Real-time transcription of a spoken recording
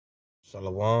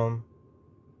Shalom,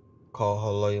 Kol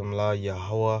Haloyim La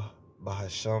Yahweh,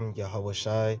 Bahasham Yahweh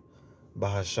Shai,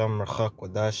 Bahasham Rachak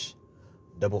Wadash.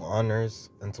 Double honors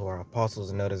unto our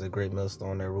apostles and others, a great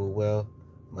millstone that rule well.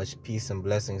 Much peace and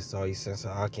blessings to all you sons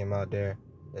of Akim out there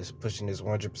that's pushing this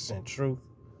 100% truth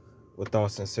with all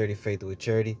sincerity, faith, with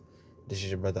charity. This is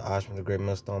your brother Ash from the Great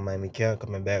Millstone Miami Camp,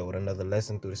 coming back with another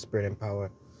lesson through the spirit and power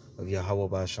of Yahweh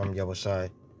Bahasham Yahweh Shai,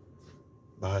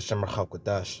 Bahasham Rachak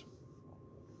Wadash.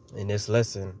 In this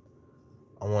lesson,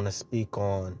 I want to speak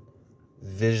on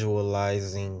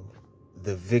visualizing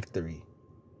the victory.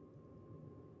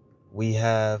 We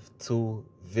have to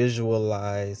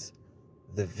visualize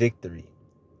the victory.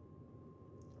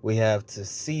 We have to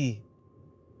see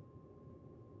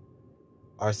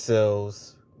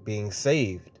ourselves being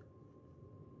saved.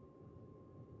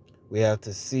 We have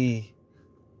to see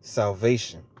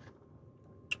salvation.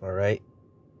 All right?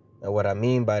 And what I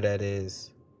mean by that is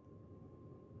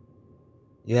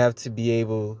you have to be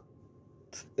able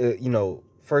to,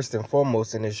 first and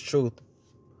foremost in this truth,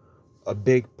 a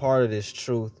big part of this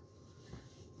truth,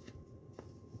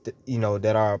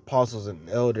 that our apostles and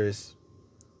elders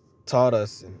taught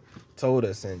us and told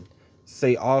us and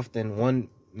say often, one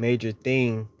major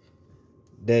thing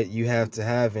that you have to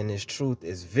have in this truth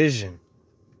is vision.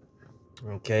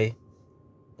 Okay?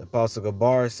 The Apostle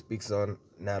Gabar speaks on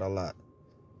that a lot,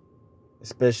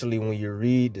 especially when you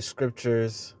read the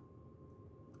scriptures,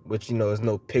 which, is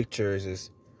no pictures,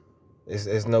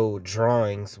 there's no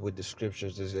drawings with the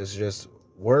scriptures. It's just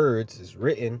words, it's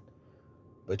written,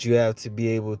 but you have to be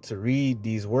able to read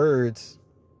these words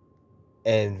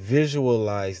and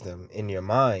visualize them in your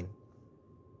mind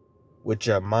with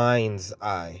your mind's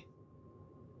eye.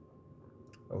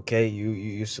 Okay,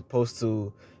 you're supposed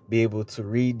to be able to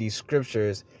read these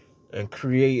scriptures and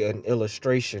create an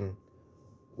illustration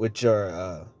with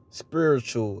your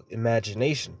spiritual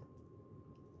imagination.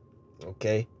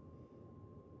 Okay,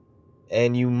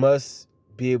 and you must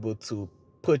be able to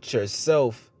put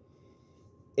yourself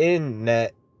in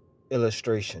that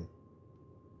illustration.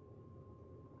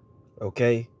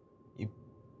 Okay,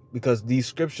 because these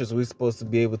scriptures we're supposed to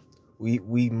be able,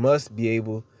 we must be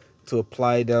able to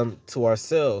apply them to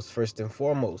ourselves first and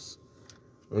foremost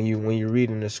when you're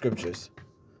reading the scriptures.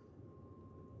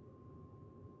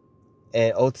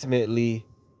 And ultimately,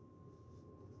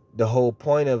 the whole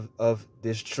point of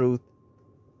this truth,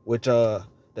 which the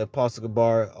Apostle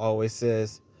Gabar always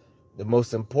says, the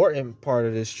most important part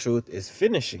of this truth is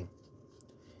finishing.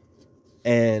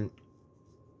 And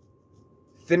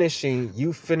finishing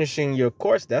your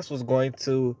course, that's what's going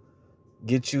to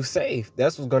get you saved.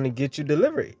 That's what's going to get you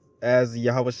delivered. As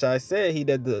Yahweh Shai said, he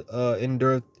that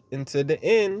endureth into the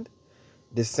end,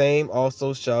 the same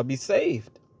also shall be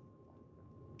saved.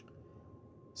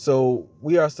 So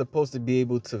we are supposed to be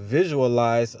able to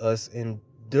visualize us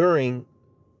enduring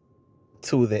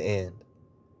to the end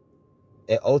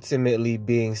and ultimately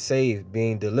being saved,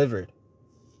 being delivered.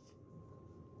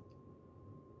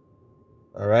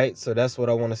 All right, so that's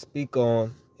what I want to speak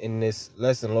on in this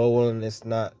lesson. Lord willing, it's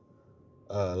not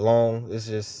long. It's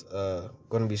just going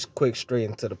to be quick, straight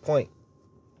and to the point.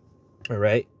 All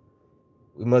right,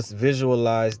 we must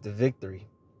visualize the victory.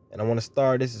 And I want to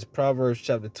start, this is Proverbs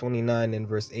chapter 29 and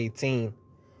verse 18.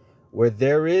 Where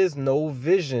there is no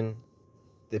vision,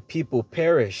 the people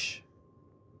perish.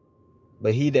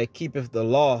 But he that keepeth the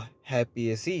law, happy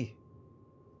is he.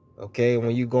 Okay,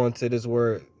 when you go into this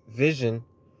word vision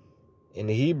in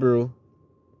the Hebrew,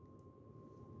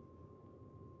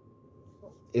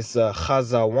 it's a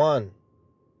chazawan.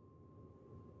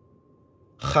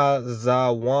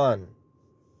 Chazawan,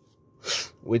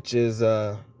 which is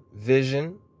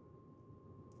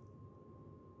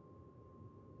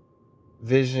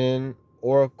vision,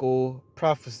 oracle,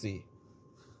 prophecy,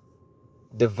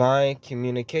 divine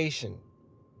communication.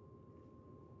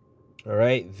 All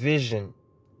right, vision.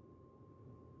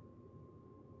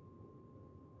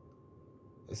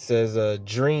 It says a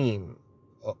dream.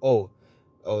 The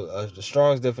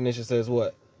Strong's definition says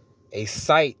what? A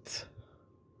sight,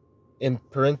 in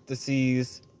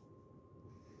parentheses,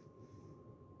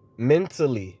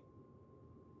 mentally.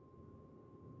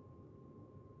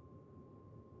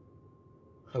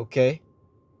 Okay,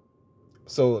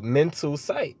 so mental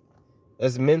sight,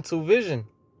 that's mental vision.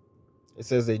 It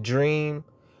says a dream,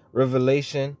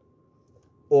 revelation,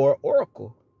 or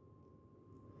oracle.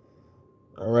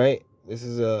 All right, this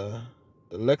is the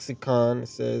lexicon. It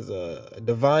says a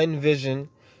divine vision,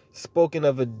 spoken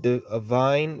of a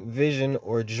divine vision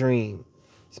or dream,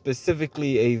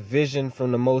 specifically a vision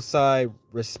from the Most High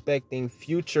respecting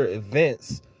future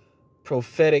events,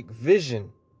 prophetic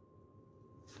vision.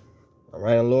 All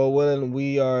right, and Lord willing,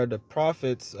 we are the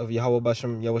prophets of Yahweh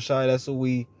Bashem Yahushai. That's who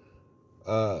we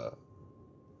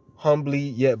humbly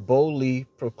yet boldly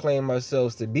proclaim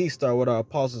ourselves to be. Start with our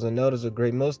apostles and elders of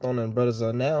Great Millstone and brothers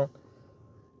are now.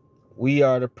 We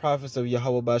are the prophets of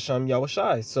Yahweh Bashem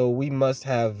Yahushai. So we must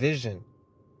have vision.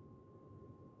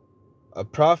 A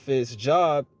prophet's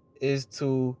job is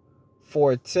to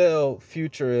foretell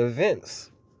future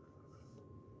events.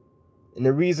 And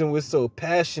the reason we're so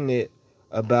passionate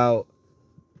about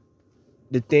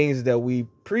the things that we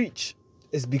preach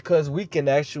is because we can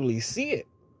actually see it.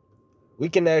 We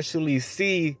can actually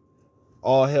see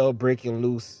all hell breaking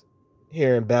loose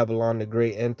here in Babylon the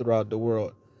Great and throughout the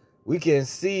world. We can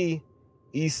see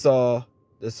Esau,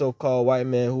 the so-called white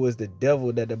man who is the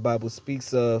devil that the Bible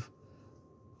speaks of.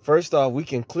 First off, we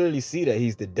can clearly see that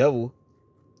he's the devil.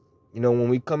 You know, when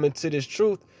we come into this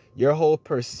truth, your whole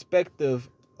perspective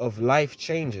of life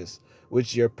changes,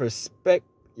 which your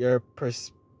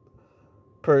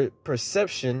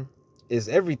perception is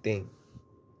everything.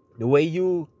 The way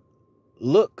you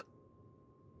look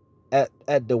at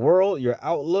the world, your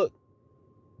outlook,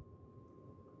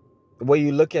 the way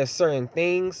you look at certain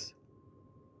things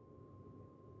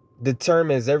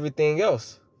determines everything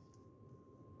else.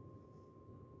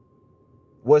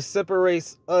 What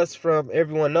separates us from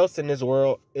everyone else in this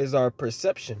world is our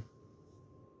perception.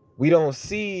 We don't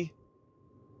see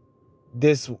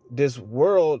this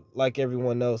world like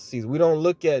everyone else sees. We don't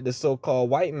look at the so-called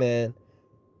white man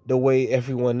the way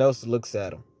everyone else looks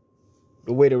at him,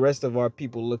 the way the rest of our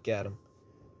people look at him.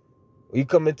 When you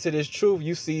come into this truth,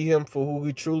 you see him for who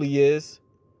he truly is.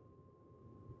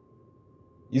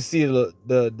 You see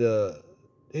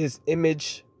his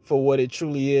image for what it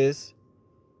truly is.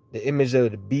 The image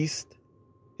of the beast.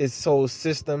 His whole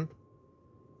system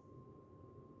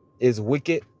is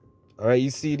wicked. All right, you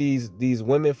see these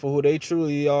women for who they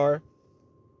truly are.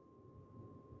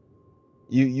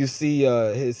 You see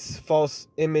his false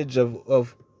image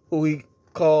of who he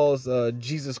calls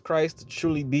Jesus Christ to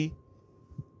truly be.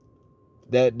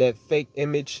 That fake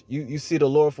image. You see the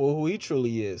Lord for who he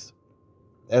truly is.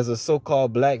 As a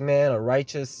so-called black man, a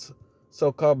righteous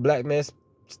so-called black man,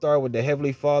 start with the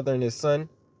Heavenly Father and his Son.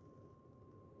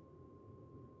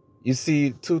 You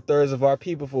see 2/3 of our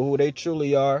people for who they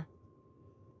truly are.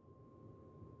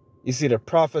 You see the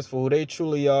prophets for who they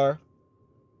truly are.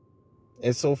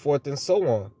 And so forth and so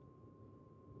on.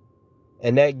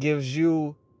 And that gives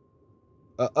you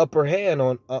an upper hand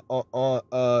on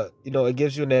it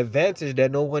gives you an advantage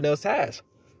that no one else has.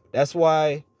 That's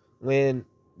why when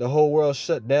the whole world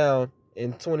shut down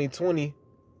in 2020,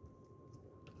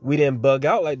 we didn't bug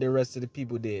out like the rest of the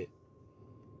people did.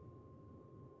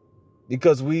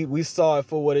 Because we saw it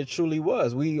for what it truly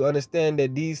was. We understand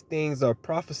that these things are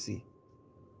prophecy.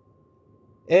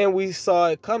 And we saw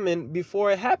it coming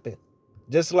before it happened.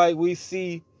 Just like we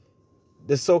see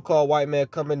the so-called white man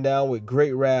coming down with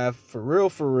great wrath, for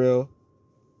real,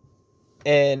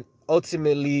 and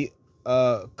ultimately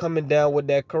coming down with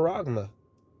that charagma.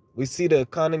 We see the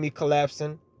economy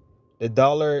collapsing, the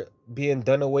dollar being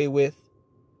done away with.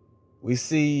 We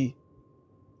see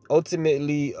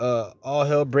ultimately all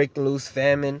hell breaking loose,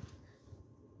 famine,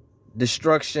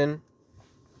 destruction,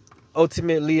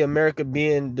 ultimately America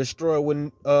being destroyed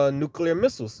with nuclear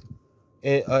missiles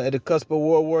at the cusp of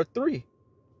World War III.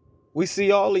 We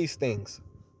see all these things.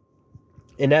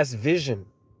 And that's vision,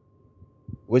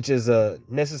 which is a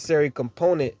necessary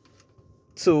component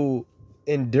to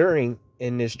enduring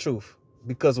in this truth.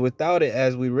 Because without it,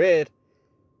 as we read,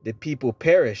 the people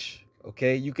perish.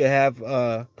 Okay, you can have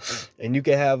a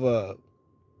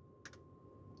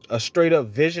straight up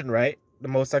vision, right? The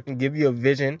Most High can give you a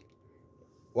vision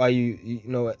while you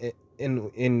know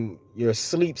in your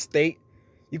sleep state.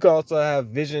 You can also have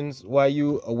visions while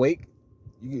you awake.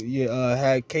 You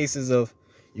had cases of,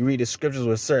 you read the scriptures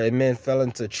where certain men fell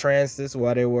into trances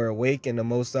while they were awake, and the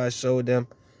Most High showed them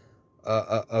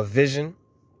a vision.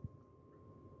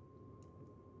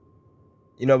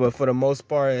 You know, but for the most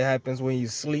part, it happens when you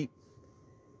sleep.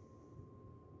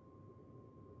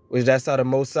 Which that's how the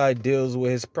Most High deals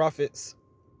with his prophets.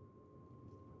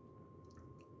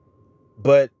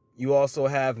 But you also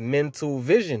have mental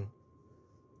vision.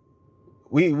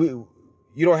 You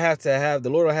don't have to have, the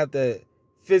Lord don't have to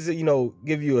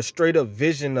give you a straight up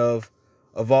vision of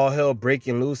all hell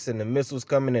breaking loose and the missiles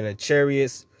coming and the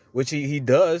chariots, which he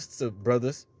does to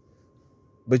brothers.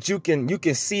 But you can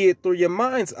see it through your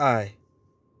mind's eye.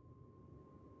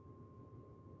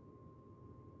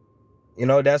 You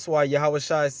know, that's why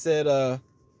Yahushua said,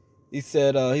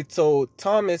 he told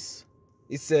Thomas,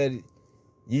 he said,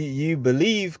 you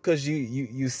believe because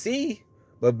you see,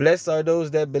 but blessed are those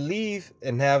that believe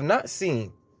and have not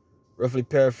seen. roughly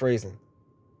paraphrasing.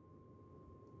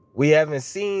 We haven't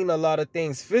seen a lot of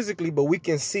things physically, but we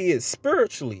can see it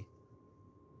spiritually.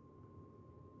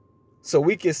 So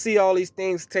we can see all these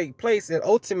things take place, and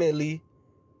ultimately,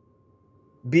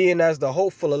 being as the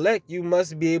hopeful elect, you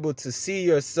must be able to see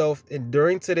yourself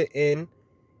enduring to the end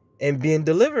and being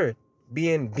delivered,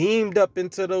 being beamed up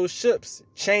into those ships,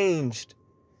 changed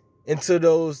into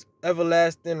those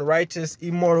everlasting, righteous,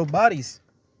 immortal bodies.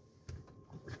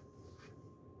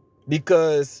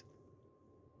 Because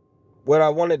what I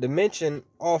wanted to mention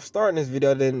off starting this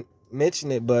video, I didn't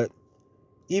mention it, but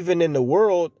even in the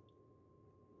world,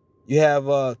 you have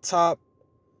top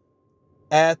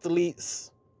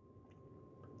athletes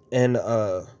and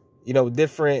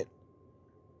different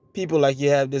people. Like you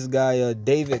have this guy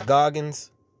David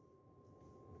Goggins.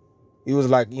 He was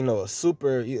like, a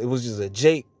super, it was just a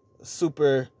Jake,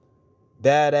 super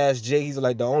badass Jake. He's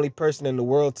like the only person in the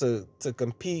world to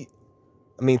complete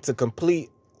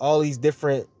all these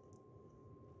different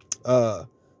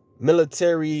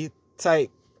military type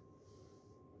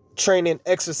training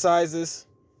exercises.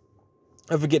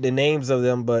 I forget the names of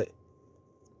them, but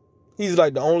he's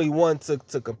like the only one to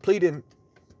complete him.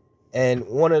 And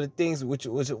one of the things which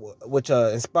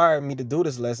inspired me to do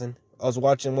this lesson, I was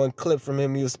watching one clip from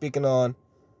him. He was speaking on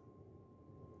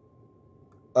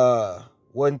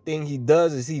one thing he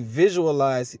does is he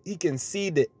can see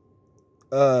that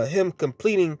him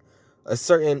completing a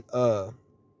certain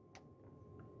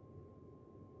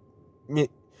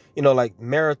like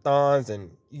marathons,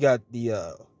 and you got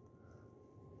the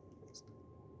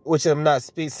which I'm not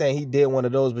saying he did one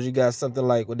of those, but you got something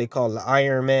like what they call the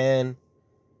Iron Man,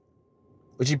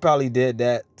 which he probably did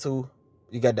that too.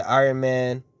 You got the Iron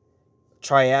Man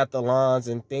triathlons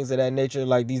and things of that nature,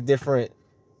 like these different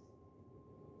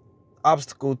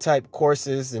obstacle type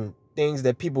courses and things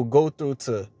that people go through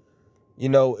to,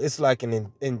 it's like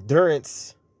an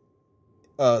endurance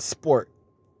sport,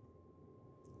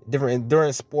 different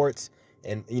endurance sports,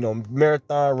 and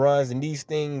marathon runs, and these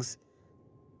things,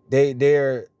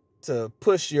 they're to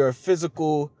push your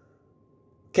physical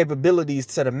capabilities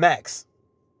to the max,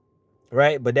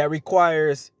 right? But that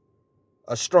requires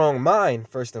a strong mind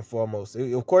first and foremost.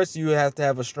 Of course, you have to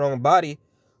have a strong body,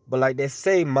 but like they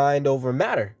say, mind over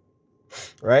matter,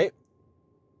 right?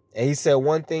 And he said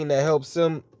one thing that helps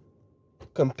him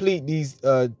complete these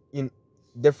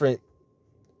different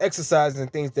exercises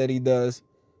and things that he does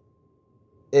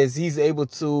is he's able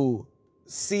to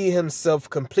see himself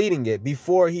completing it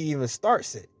before he even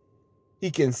starts it. He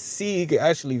can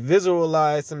actually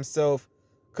visualize himself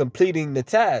completing the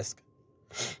task.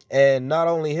 And not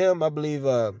only him, I believe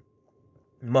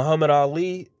Muhammad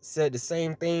Ali said the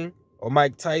same thing, or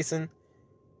Mike Tyson.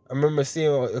 I remember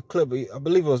seeing a clip, I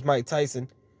believe it was Mike Tyson,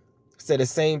 said the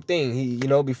same thing. He,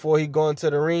 before he go into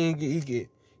the ring, he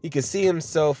could see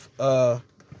himself winning.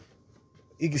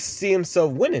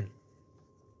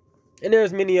 And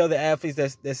there's many other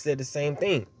athletes that said the same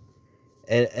thing.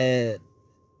 And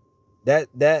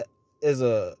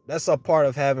that's a part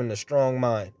of having a strong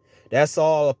mind. That's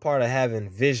all a part of having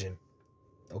vision.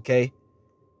 Okay?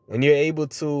 When you're able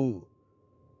to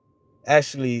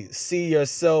actually see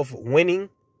yourself winning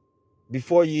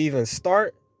before you even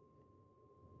start,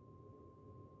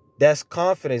 that's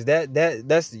confidence.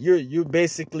 That's you're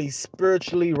basically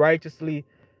spiritually, righteously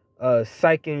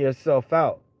psyching yourself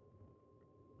out.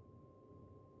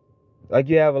 Like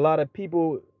you have a lot of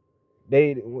people,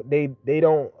 they don't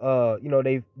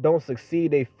they don't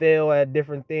succeed, they fail at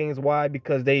different things. Why?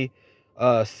 Because they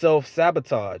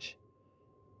self-sabotage.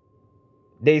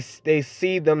 They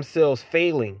see themselves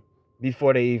failing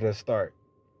before they even start.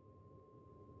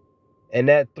 And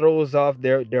that throws off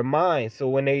their mind. So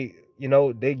when they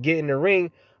get in the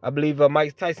ring, I believe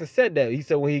Mike Tyson said that. He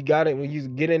said when you get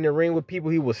in the ring with people,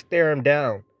 he will stare them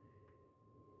down.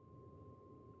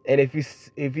 And if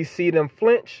you see them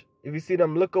flinch, if you see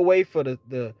them look away for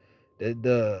the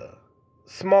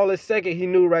smallest second, he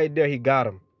knew right there he got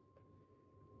him.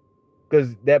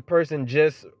 Because that person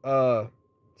just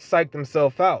psyched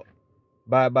himself out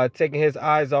by taking his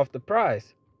eyes off the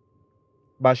prize,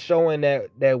 by showing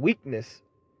that weakness,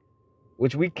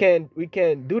 which we can't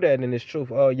do that in this truth.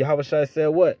 Yahweh Shai said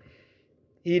what?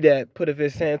 He that putteth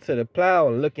his hand to the plow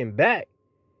and looking back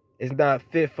is not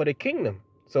fit for the kingdom.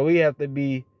 So we have to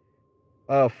be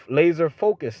laser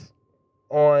focused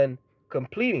on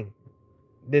completing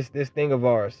this thing of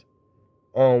ours,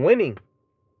 on winning.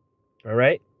 All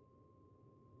right.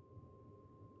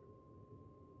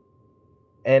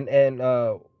 And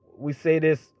we say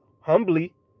this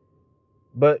humbly,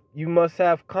 but you must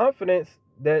have confidence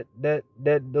that the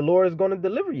Lord is going to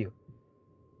deliver you.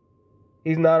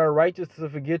 He's not unrighteous to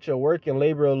forget your work and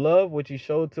labor of love, which he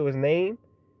showed to his name.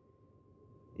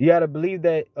 You got to believe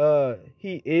that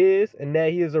he is, and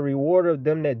that he is a rewarder of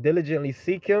them that diligently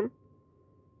seek him.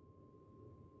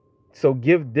 So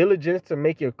give diligence to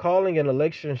make your calling and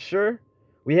election sure.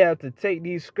 We have to take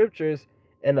these scriptures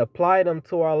and apply them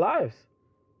to our lives.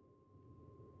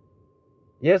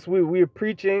 Yes, we're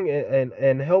preaching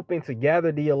and helping to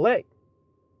gather the elect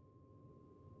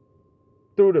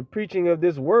through the preaching of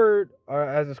this word, or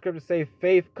as the scriptures say,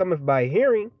 faith cometh by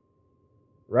hearing,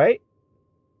 right?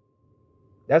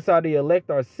 That's how the elect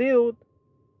are sealed.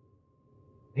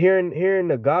 Hearing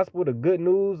the gospel, the good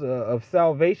news of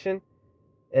salvation,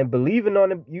 and believing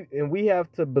on it. And we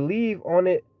have to believe on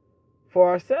it for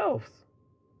ourselves.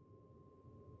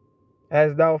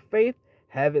 As thou faith,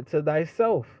 have it to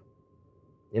thyself.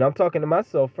 I'm talking to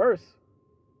myself first.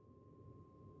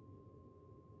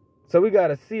 So we got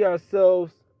to see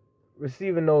ourselves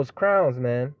receiving those crowns,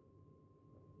 man.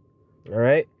 All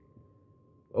right.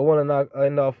 I want to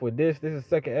end off with this. This is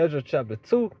 2 Ezra chapter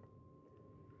 2.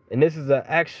 And this is an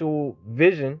actual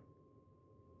vision.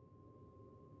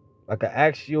 Like an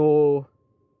actual,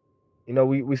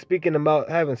 we speaking about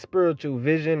having spiritual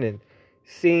vision and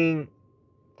seeing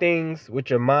things with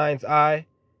your mind's eye,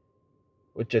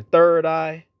 with your third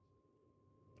eye.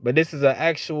 But this is an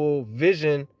actual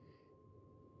vision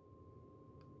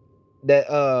that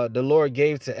the Lord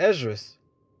gave to Ezra,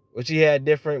 which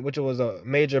was a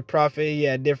major prophet. He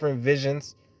had different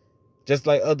visions, just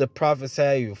like other prophets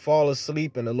had. You fall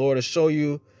asleep and the Lord will show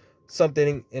you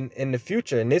something in the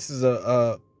future. And this is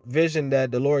a vision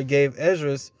that the Lord gave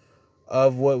Ezra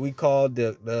of what we call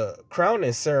the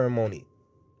crowning ceremony.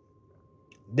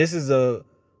 This is a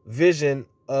vision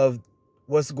of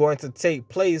what's going to take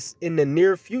place in the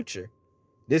near future.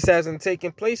 This hasn't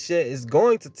taken place yet. It's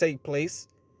going to take place.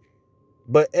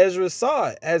 But Ezra saw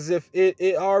it as if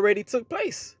it already took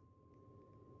place.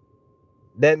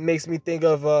 That makes me think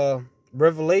of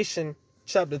Revelation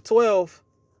chapter 12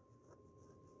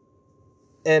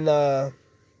 and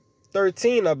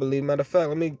 13, I believe. Matter of fact,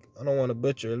 I don't want to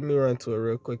butcher it. Let me run to it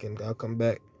real quick and I'll come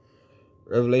back.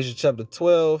 Revelation chapter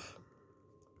 12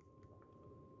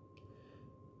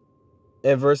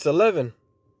 and verse 11.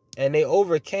 And they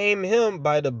overcame him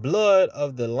by the blood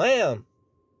of the Lamb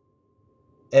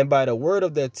and by the word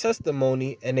of their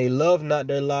testimony, and they loved not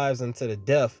their lives unto the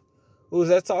death. Who's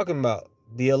that talking about?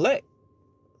 The elect.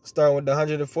 Starting with the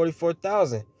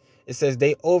 144,000. It says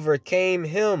they overcame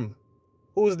him.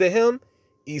 Who's the him?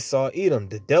 Esau, Edom,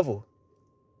 the devil,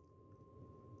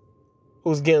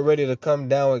 who's getting ready to come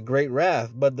down with great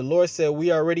wrath. But the Lord said,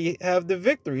 we already have the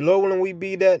victory. Lord, when we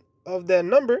be of that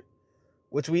number,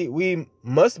 which we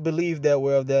must believe that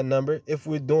we're of that number if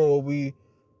we're doing what we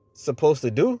supposed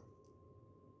to do.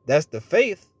 That's the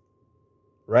faith,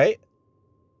 right?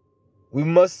 We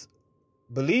must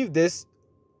believe this.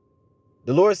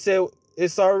 The Lord said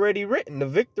it's already written. The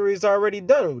victory is already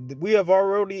done. We have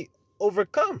already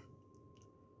overcome.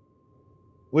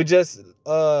 We're just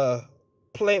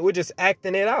we're just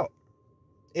acting it out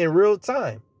in real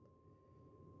time.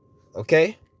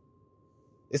 Okay?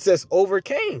 It says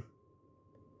overcame.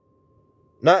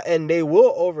 Not and they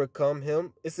will overcome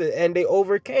him. It said and they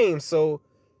overcame. So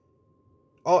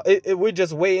we're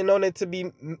just waiting on it to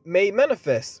be made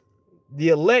manifest. The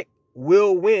elect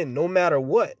will win no matter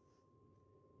what.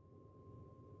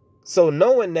 So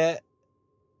knowing that,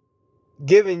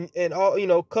 giving and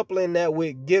all, coupling that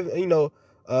with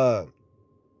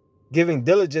giving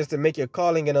diligence to make your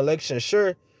calling and election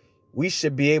sure, we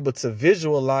should be able to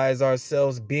visualize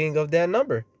ourselves being of that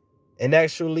number and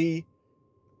actually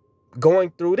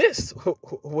going through this,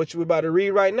 which we're about to read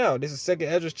right now. This is 2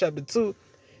 Ezra chapter 2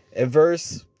 and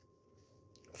verse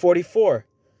 44.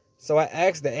 So I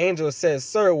asked the angel, says,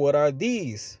 sir, what are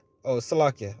these? Oh,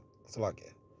 Salakia.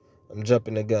 I'm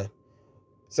jumping the gun.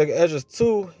 2 Ezra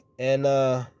 2 and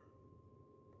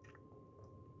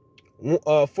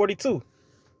 42.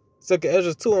 2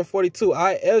 Ezra 2 and 42.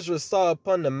 I, Ezra, saw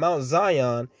upon the Mount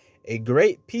Zion a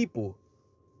great people,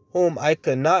 whom I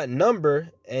could not number,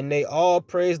 and they all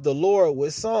praised the Lord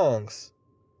with songs.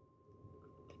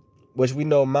 Which we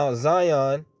know Mount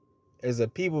Zion is a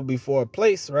people before a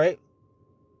place, right?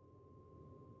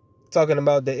 Talking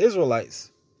about the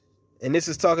Israelites. And this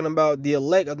is talking about the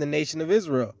elect of the nation of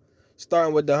Israel,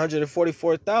 starting with the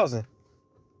 144,000.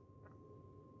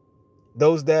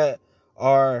 Those that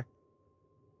are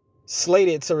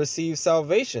slated to receive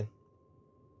salvation.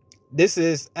 This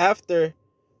is after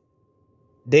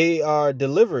they are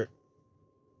delivered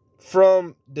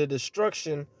from the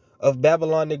destruction of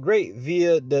Babylon the Great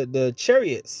via the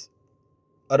chariots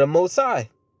of the Most High.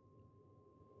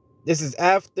 This is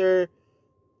after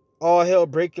all hell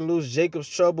breaking loose, Jacob's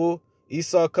trouble,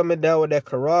 Esau coming down with that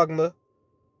charagma,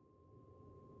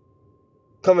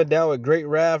 coming down with great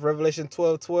wrath, Revelation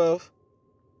 12:12.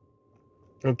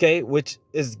 Okay, which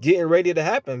is getting ready to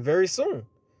happen very soon.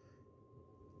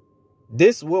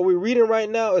 This, what we're reading right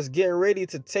now, is getting ready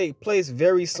to take place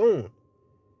very soon.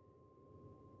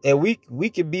 And we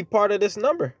could be part of this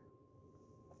number.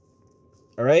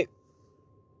 All right.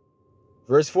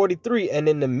 Verse 43, and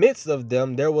in the midst of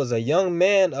them, there was a young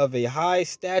man of a high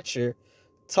stature,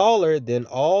 taller than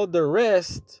all the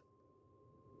rest,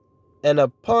 and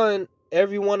upon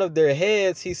every one of their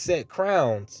heads he set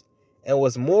crowns, and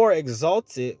was more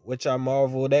exalted, which I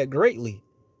marveled at greatly.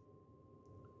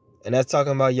 And that's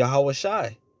talking about Yahweh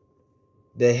Shai,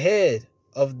 the head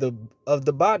of the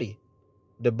body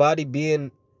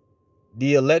being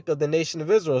the elect of the nation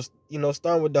of Israel,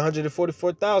 starting with the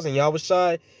 144,000. Yahweh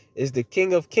Shai is the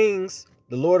King of kings,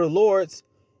 the Lord of lords.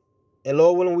 And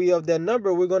Lord, when we of that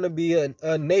number, we're going to be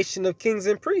a nation of kings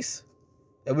and priests.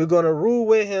 And we're going to rule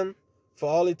with him for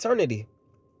all eternity.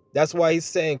 That's why he's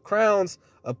saying crowns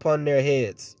upon their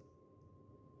heads.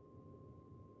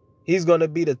 He's going to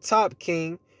be the top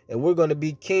king, and we're going to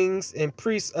be kings and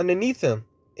priests underneath him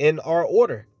in our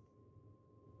order.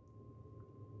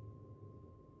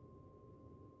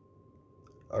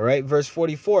 All right, verse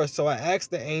 44. So I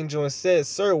asked the angel and said,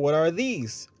 Sir, what are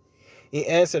these? He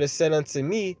answered and said unto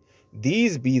me,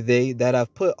 These be they that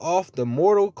have put off the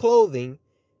mortal clothing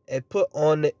and put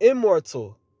on the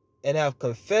immortal, and have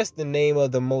confessed the name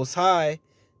of the Most High.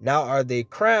 Now are they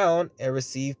crowned and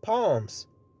receive palms.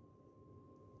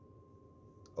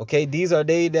 Okay, these are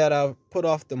they that have put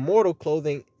off the mortal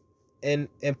clothing and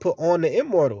put on the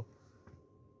immortal.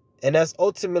 And that's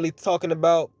ultimately talking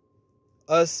about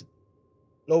us,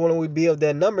 when we be of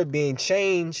that number, being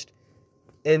changed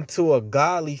into a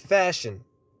godly fashion,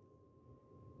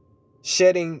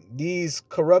 shedding these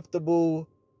corruptible,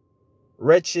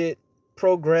 wretched,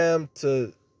 programmed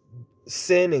to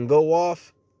sin and go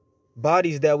off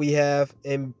bodies that we have,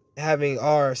 and having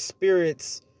our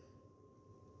spirits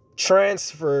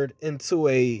transferred into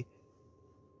a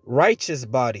righteous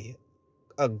body,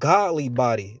 a godly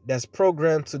body that's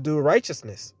programmed to do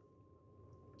righteousness.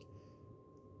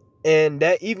 And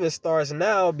that even starts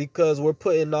now, because we're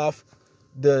putting off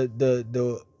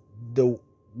the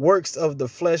works of the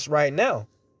flesh right now.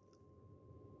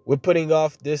 We're putting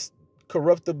off this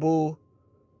corruptible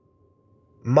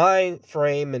mind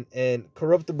frame and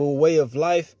corruptible way of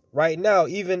life right now,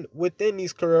 even within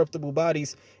these corruptible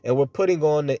bodies, and we're putting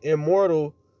on the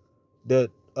immortal,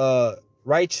 the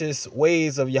righteous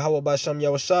ways of Yahweh B'Shem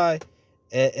Yahweh Shai,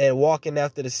 and walking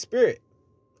after the Spirit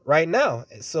right now.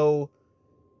 So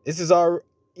this is our,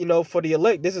 for the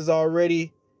elect, this is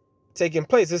already taking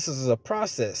place. This is a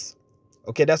process.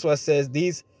 Okay, that's why it says,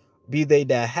 these be they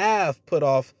that have put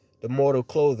off the mortal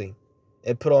clothing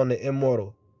and put on the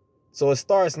immortal. So it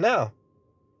starts now,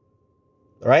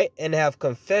 right? And have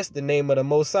confessed the name of the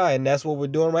Most High. And that's what we're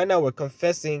doing right now. We're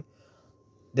confessing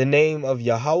the name of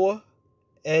Yahweh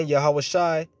and Yahweh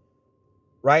Shai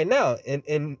right now,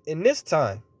 in this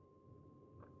time.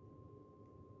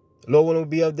 Lord, when we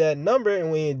be of that number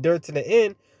and we endure to the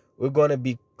end, we're going to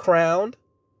be crowned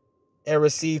and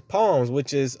receive palms,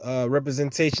 which is a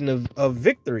representation of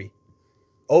victory,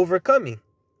 overcoming.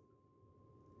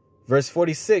 Verse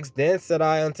 46, Then said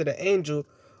I unto the angel,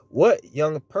 What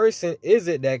young person is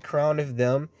it that crowneth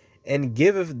them and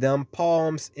giveth them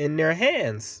palms in their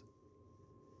hands?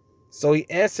 So he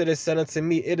answered and said unto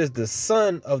me, It is the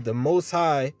Son of the Most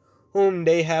High, whom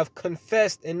they have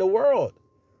confessed in the world.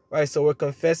 Right, so we're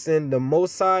confessing the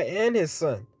Most High and his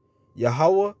Son,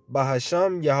 Yahweh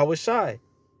B'Shem Yahweh Shai.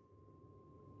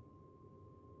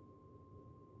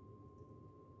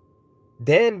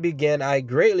 Then began I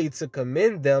greatly to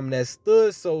commend them that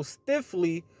stood so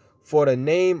stiffly for the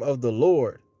name of the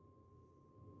Lord.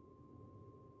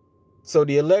 So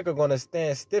the elect are going to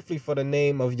stand stiffly for the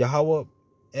name of Yahweh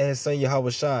and his Son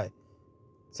Yahweh Shai.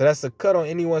 So that's a cut on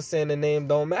anyone saying the name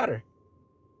don't matter.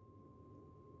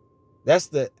 That's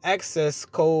the access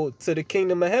code to the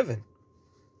kingdom of heaven.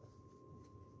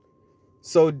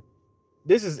 So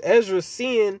this is Ezra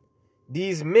seeing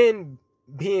these men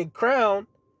being crowned.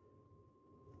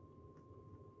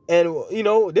 And,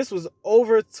 this was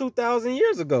over 2,000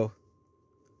 years ago.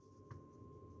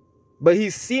 But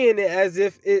he's seeing it as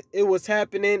if it was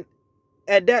happening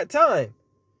at that time.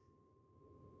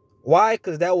 Why?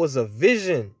 Because that was a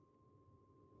vision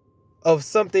of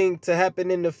something to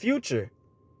happen in the future.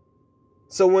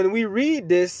 So when we read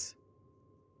this,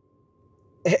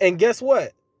 and guess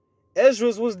what?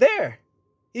 Ezra was there.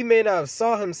 He may not have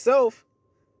saw himself,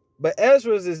 But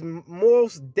Ezra's is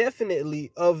most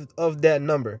definitely of that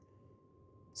number.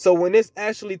 So when this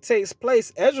actually takes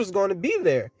place, Ezra's going to be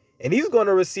there, and he's going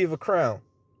to receive a crown.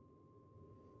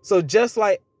 So just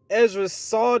like Ezra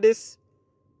saw this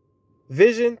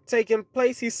vision taking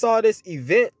place, he saw this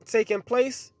event taking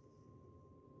place,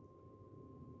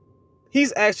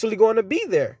 he's actually going to be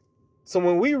there. So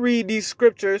when we read these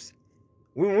scriptures,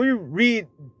 when we read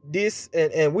this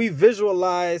and we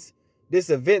visualize this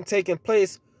event taking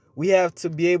place, we have to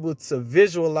be able to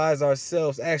visualize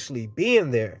ourselves actually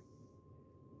being there,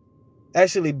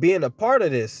 actually being a part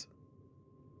of this.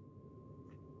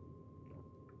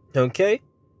 Okay?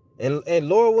 And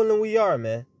Lord willing, we are,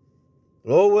 man.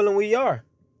 Lord willing, we are.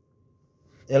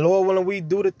 And Lord willing, we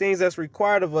do the things that's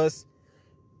required of us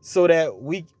so that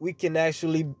we can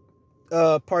actually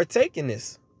partake in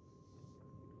this.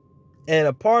 And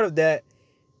a part of that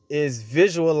is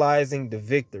visualizing the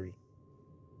victory.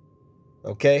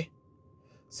 Okay?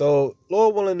 So,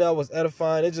 Lord willing, that was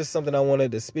edifying. It's just something I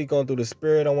wanted to speak on through the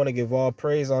Spirit. I want to give all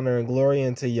praise, honor, and glory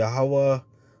unto Yahweh,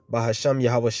 Bahasham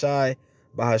Yahweh Shai,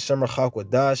 Bahasham Rachak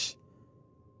Wadash.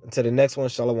 Until the next one,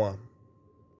 Shalom.